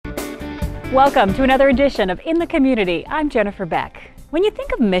Welcome to another edition of In the Community. I'm Jennifer Beck. When you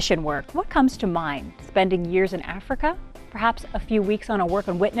think of mission work, what comes to mind? Spending years in Africa? Perhaps a few weeks on a work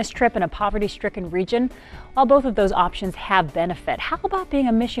and witness trip in a poverty-stricken region? While both of those options have benefit, how about being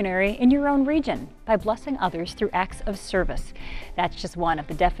a missionary in your own region by blessing others through acts of service? That's just one of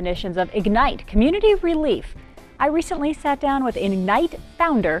the definitions of Ignite, community relief. I recently sat down with Ignite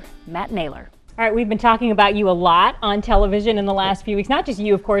founder, Matt Naylor. All right, we've been talking about you a lot on television in the last few weeks. Not just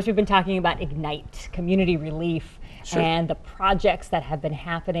you, of course, we've been talking about Ignite, community relief, and the projects that have been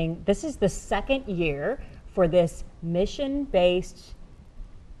happening. This is the second year for this mission-based,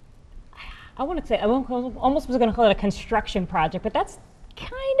 I almost was going to call it a construction project, but that's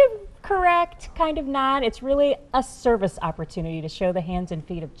kind of correct, kind of not. It's really a service opportunity to show the hands and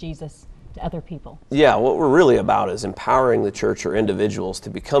feet of Jesus to other people. Yeah, what we're really about is empowering the church or individuals to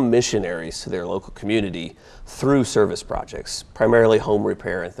become missionaries to their local community through service projects, primarily home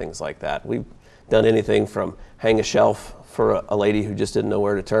repair and things like that. We've done anything from hang a shelf for a lady who just didn't know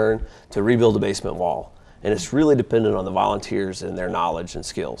where to turn to rebuild a basement wall. And it's really dependent on the volunteers and their knowledge and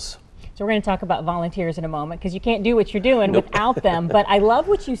skills. So we're going to talk about volunteers in a moment because you can't do what you're doing without them. But I love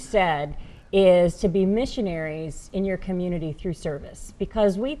what you said is to be missionaries in your community through service,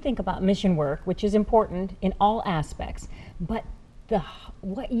 because we think about mission work, which is important in all aspects, but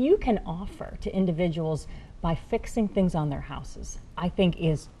what you can offer to individuals by fixing things on their houses, I think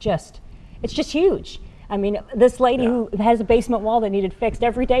it's just huge. I mean, this lady who has a basement wall that needed fixed,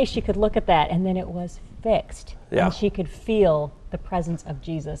 every day she could look at that and then it was fixed. Yeah. And she could feel the presence of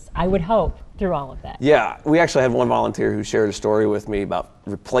Jesus, I would hope, through all of that. Yeah, we actually had one volunteer who shared a story with me about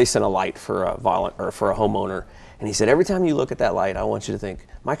replacing a light for a homeowner. And he said, every time you look at that light, I want you to think,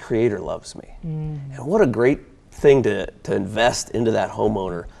 my Creator loves me. And what a great thing to invest into that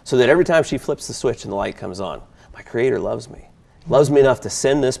homeowner, so that every time she flips the switch and the light comes on, my Creator loves me. Loves me enough to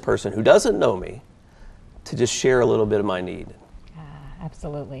send this person who doesn't know me to just share a little bit of my need.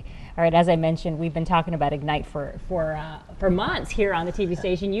 Absolutely. All right, as I mentioned, we've been talking about Ignite for months here on the TV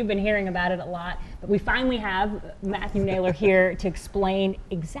station. You've been hearing about it a lot, but we finally have Matthew Naylor here to explain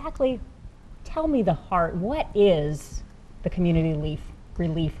exactly, tell me the heart, what is the Community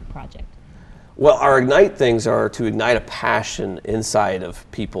Relief Project? Well, our Ignite things are to ignite a passion inside of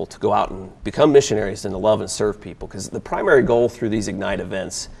people to go out and become missionaries and to love and serve people, because the primary goal through these Ignite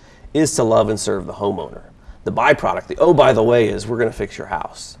events is to love and serve the homeowner. The byproduct, oh, by the way, is we're going to fix your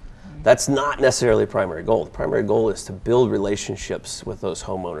house. That's not necessarily the primary goal. The primary goal is to build relationships with those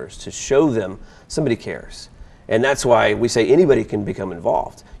homeowners, to show them somebody cares. And that's why we say anybody can become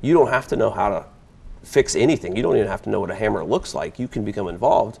involved. You don't have to know how to fix anything. You don't even have to know what a hammer looks like. You can become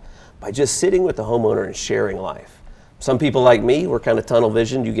involved by just sitting with the homeowner and sharing life. Some people like me, we're kind of tunnel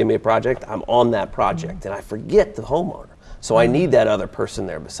visioned. You give me a project, I'm on that project, and I forget the homeowner. So I need that other person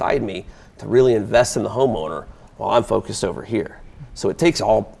there beside me to really invest in the homeowner while I'm focused over here. So it takes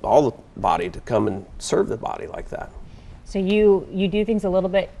all the body to come and serve the body like that. So you do things a little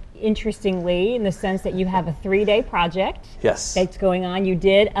bit interestingly in the sense that you have a 3-day project. Yes. That's going on. You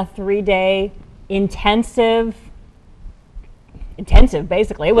did a 3-day intensive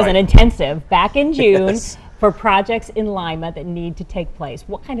basically. It was an intensive back in June for projects in Lima that need to take place.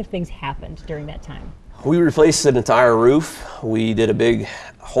 What kind of things happened during that time? We replaced an entire roof. We did a big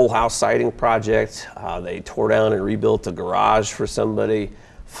whole house siding project. They tore down and rebuilt a garage for somebody.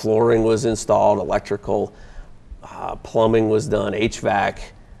 Flooring was installed, electrical, plumbing was done, HVAC,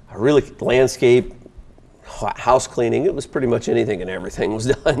 really landscape, house cleaning. It was pretty much anything and everything was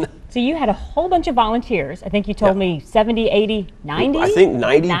done. So you had a whole bunch of volunteers. I think you told me 70, 80, 90? I think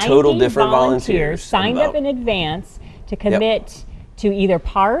 90 total different volunteers. Signed up in advance to commit to either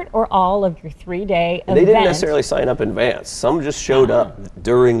part or all of your 3-day event. They didn't necessarily sign up in advance. Some just showed up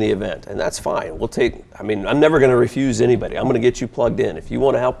during the event, and that's fine. I'm never going to refuse anybody. I'm going to get you plugged in. If you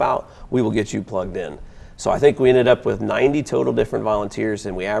want to help out, we will get you plugged in. So I think we ended up with 90 total different volunteers,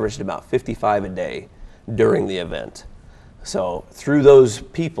 and we averaged about 55 a day during the event. So through those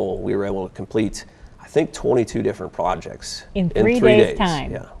people, we were able to complete, I think, 22 different projects. In 3 days'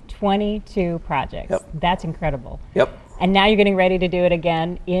 time, 22 projects. Yep. That's incredible. Yep. And now you're getting ready to do it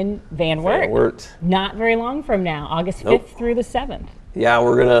again in Van Wert. Van Wert. Not very long from now, August 5th through the 7th.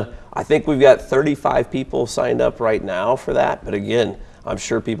 Yeah, I think we've got 35 people signed up right now for that. But again, I'm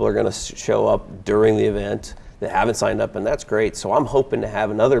sure people are going to show up during the event that haven't signed up, and that's great. So I'm hoping to have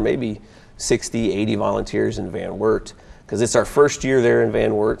another maybe 60, 80 volunteers in Van Wert, because it's our first year there in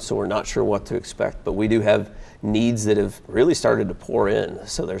Van Wert, so we're not sure what to expect. But we do have needs that have really started to pour in.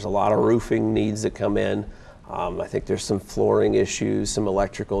 So there's a lot of roofing needs that come in. I think there's some flooring issues, some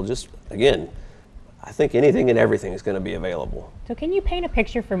electrical, just again, I think anything and everything is going to be available. So can you paint a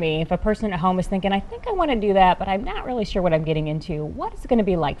picture for me if a person at home is thinking, I think I want to do that, but I'm not really sure what I'm getting into? What is it going to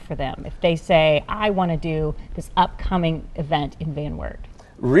be like for them if they say, I want to do this upcoming event in Van Wert?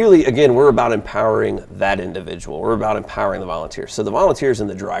 Really, again, we're about empowering that individual. We're about empowering the volunteers. So the volunteer's in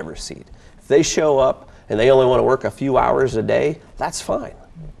the driver's seat. If they show up and they only want to work a few hours a day, that's fine.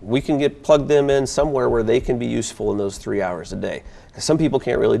 We can plug them in somewhere where they can be useful in those 3 hours a day. Because some people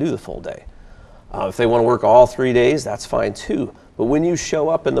can't really do the full day. If they want to work all 3 days, that's fine too. But when you show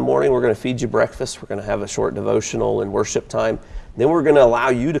up in the morning, we're going to feed you breakfast. We're going to have a short devotional and worship time. Then we're going to allow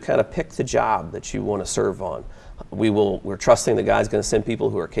you to kind of pick the job that you want to serve on. We're trusting the God's going to send people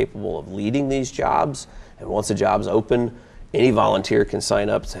who are capable of leading these jobs. And once a job's open, any volunteer can sign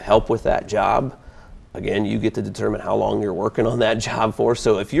up to help with that job. Again, you get to determine how long you're working on that job for.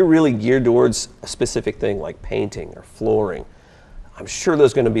 So if you're really geared towards a specific thing like painting or flooring, I'm sure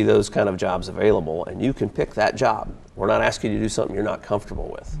there's going to be those kind of jobs available, and you can pick that job. We're not asking you to do something you're not comfortable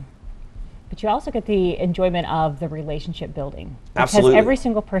with. But you also get the enjoyment of the relationship building. Absolutely. Because every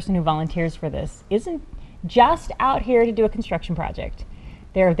single person who volunteers for this isn't just out here to do a construction project.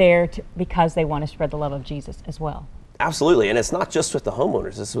 They're there because they want to spread the love of Jesus as well. Absolutely, and it's not just with the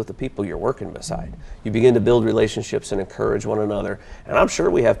homeowners, this is with the people you're working beside. You begin to build relationships and encourage one another, and I'm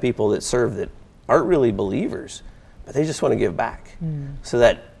sure we have people that serve that aren't really believers, but they just want to give back. So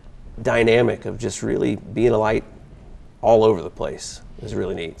that dynamic of just really being a light all over the place is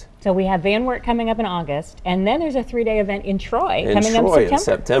really neat. So we have Van Wert coming up in August, and then there's a 3-day event in Troy coming up in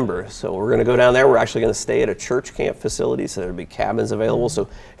September. So we're going to go down there. We're actually going to stay at a church camp facility, so there'll be cabins available. So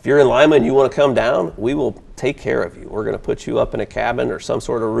if you're in Lima and you want to come down, we will take care of you. We're going to put you up in a cabin or some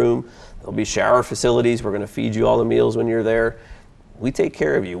sort of room. There'll be shower facilities. We're going to feed you all the meals when you're there. We take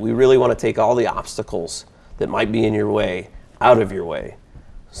care of you. We really want to take all the obstacles that might be in your way out of your way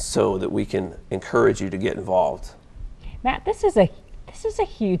so that we can encourage you to get involved. Matt, this is a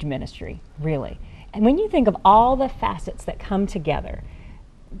huge ministry, really. And when you think of all the facets that come together,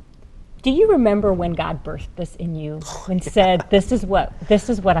 do you remember when God birthed this in you and said, this is what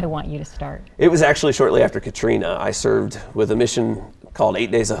I want you to start? It was actually shortly after Katrina. I served with a mission called 8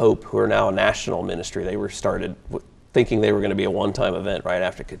 Days of Hope, who are now a national ministry. They were started thinking they were going to be a one-time event right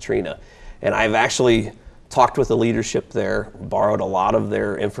after Katrina. And I've actually talked with the leadership there, borrowed a lot of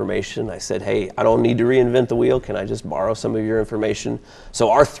their information. I said, hey, I don't need to reinvent the wheel. Can I just borrow some of your information?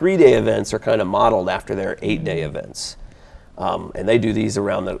 So our 3-day events are kind of modeled after their 8-day events. And they do these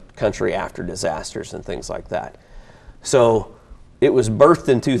around the country after disasters and things like that. So it was birthed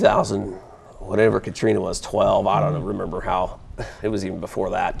in 2000, whatever Katrina was, 12. I don't remember how. It was even before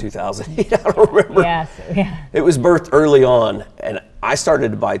that, 2008. I don't remember. Yes, yeah. It was birthed early on, and I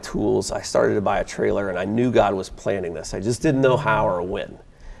started to buy tools. I started to buy a trailer, and I knew God was planning this. I just didn't know how or when.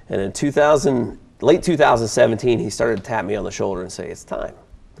 And in late 2017, he started to tap me on the shoulder and say, it's time.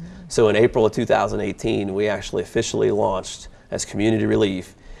 So in April of 2018, we actually officially launched as Community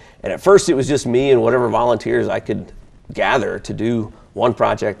Relief. And at first, it was just me and whatever volunteers I could gather to do one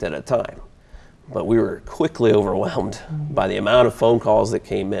project at a time. But we were quickly overwhelmed by the amount of phone calls that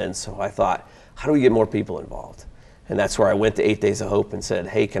came in. So I thought, how do we get more people involved? And that's where I went to 8 Days of Hope and said,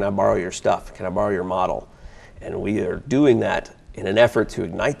 hey, can I borrow your stuff? Can I borrow your model? And we are doing that in an effort to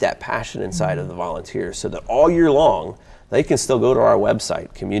ignite that passion inside of the volunteers so that all year long, they can still go to our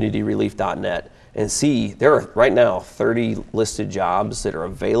website, communityrelief.net, and see there are right now 30 listed jobs that are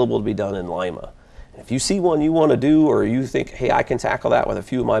available to be done in Lima. If you see one you want to do, or you think, hey, I can tackle that with a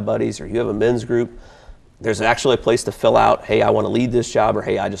few of my buddies, or you have a men's group, there's actually a place to fill out, hey, I want to lead this job, or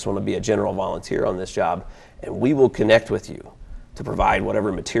hey, I just want to be a general volunteer on this job. And we will connect with you to provide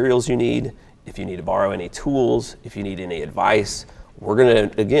whatever materials you need. If you need to borrow any tools, if you need any advice, we're going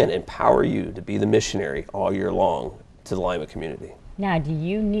to, again, empower you to be the missionary all year long to the Lima community. Now, do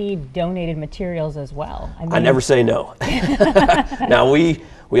you need donated materials as well? I never say no. Now, we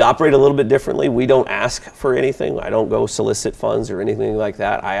operate a little bit differently. We don't ask for anything. I don't go solicit funds or anything like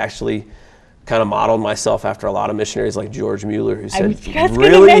that. I actually kind of modeled myself after a lot of missionaries like George Mueller, who said, I was just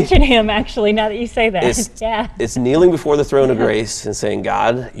going to mention him, actually, now that you say that. It's kneeling before the throne of grace and saying,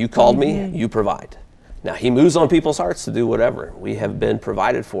 God, you called me, you provide. Now, he moves on people's hearts to do whatever. We have been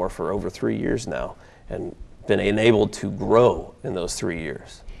provided for over 3 years now and been enabled to grow in those 3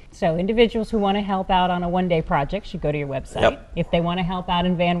 years. So individuals who want to help out on a one-day project should go to your website. Yep. If they want to help out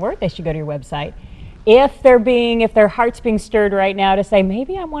in Van Wert, they should go to your website. If their heart's being stirred right now to say,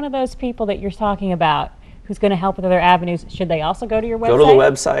 maybe I'm one of those people that you're talking about who's going to help with other avenues, should they also go to your website? Go to the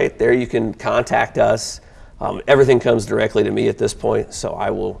website. There you can contact us. Everything comes directly to me at this point, so I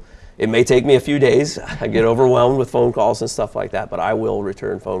will It may take me a few days. I get overwhelmed with phone calls and stuff like that, but I will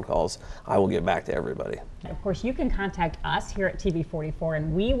return phone calls. I will get back to everybody. Of course, you can contact us here at TV44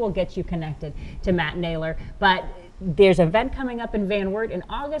 and we will get you connected to Matt Naylor. But there's an event coming up in Van Wert in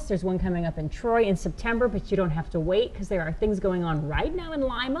August. There's one coming up in Troy in September, but you don't have to wait because there are things going on right now in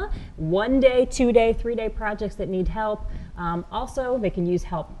Lima. 1 day, 2 day, 3 day projects that need help. Also, they can use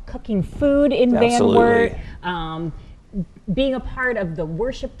help cooking food in Van Wert. Being a part of the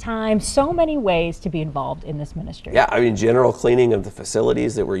worship time, so many ways to be involved in this ministry. Yeah, I mean, general cleaning of the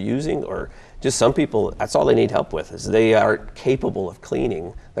facilities that we're using, or just some people, that's all they need help with, is they aren't capable of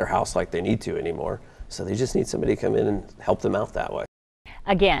cleaning their house like they need to anymore. So they just need somebody to come in and help them out that way.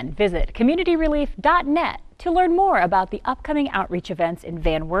 Again, visit communityrelief.net to learn more about the upcoming outreach events in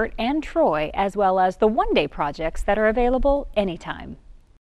Van Wert and Troy, as well as the one-day projects that are available anytime.